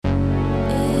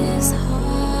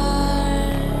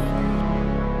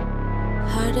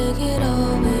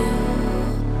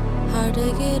to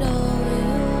get over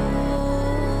you.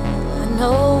 I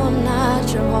know I'm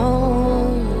not your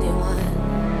only one,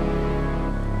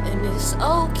 and it's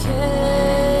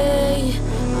okay.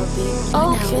 I'll be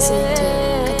okay.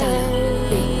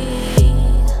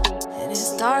 And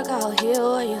it's dark out here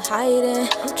where you hiding.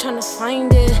 I'm trying to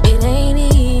find it. It ain't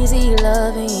easy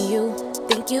loving you.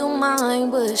 Think you mine,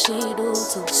 but she do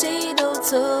too. She do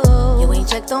too. You ain't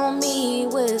checked on me,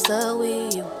 what's up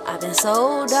with you? I've been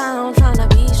so down, tryna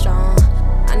be strong.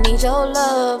 I need your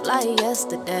love like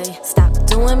yesterday. Stop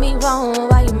doing me wrong,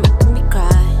 why you making me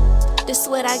cry? This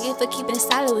what I get for keeping it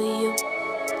silent with you.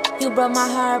 You broke my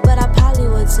heart, but I probably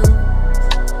would too.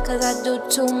 Cause I do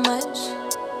too much.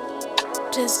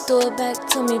 Just do it back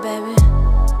to me, baby.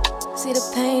 See the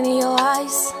pain in your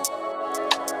eyes?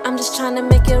 I'm just trying to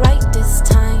make it right this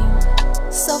time.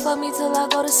 So fuck me till I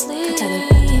go to sleep.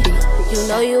 You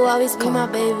know you always be my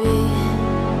baby.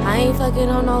 I ain't fucking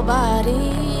on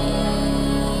nobody.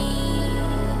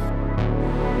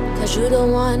 Cause you the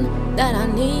one that I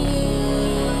need.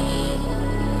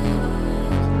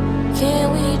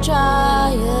 Can we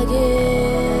try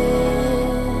again?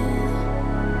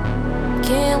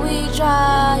 Can we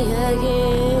try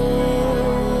again?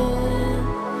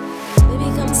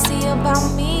 Baby, come see about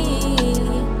me.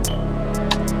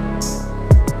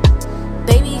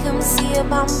 Baby, come see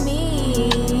about me.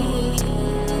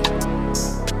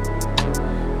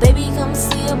 Baby, come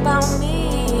see about me.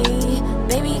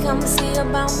 Baby, come see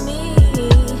about me.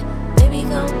 Baby,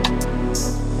 come.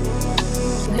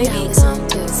 Baby, come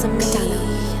to me.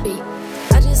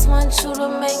 I just want you to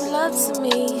make love to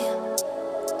me.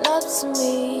 Love to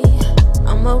me.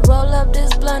 I'ma roll up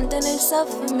this blunt and it's up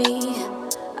for me.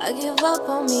 I give up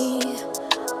on me.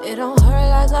 It don't hurt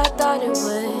like I thought it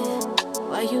would.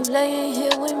 Why you laying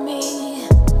here with me?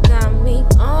 Got me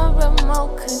on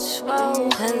remote control.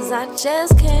 Cause I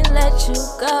just can't let you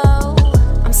go.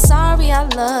 I'm sorry I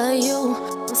love you.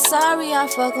 I'm sorry I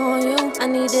fuck on you. I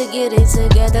need to get it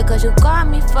together cause you got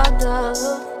me fucked up.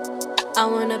 I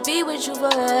wanna be with you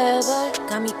forever.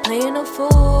 Got me playing a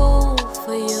fool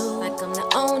for you. Like I'm the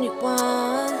only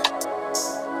one.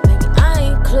 Baby, I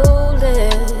ain't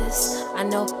clueless. I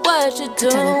know what you're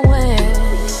doing.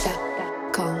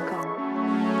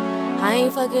 I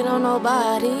ain't fucking on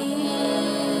nobody.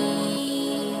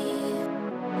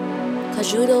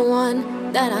 Cause you the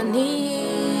one that I need.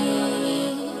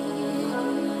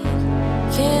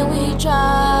 Can we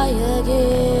try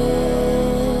again?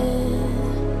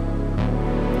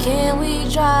 Can we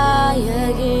try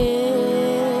again?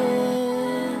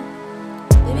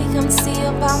 Baby, come see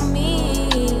about me.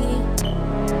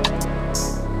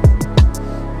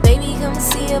 Baby, come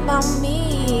see about me.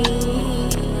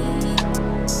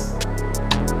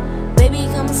 Baby,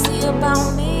 come see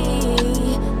about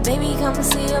me. Baby, come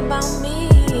see about me.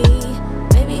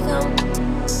 Baby, come.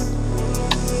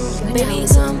 Baby,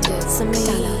 come to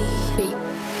me.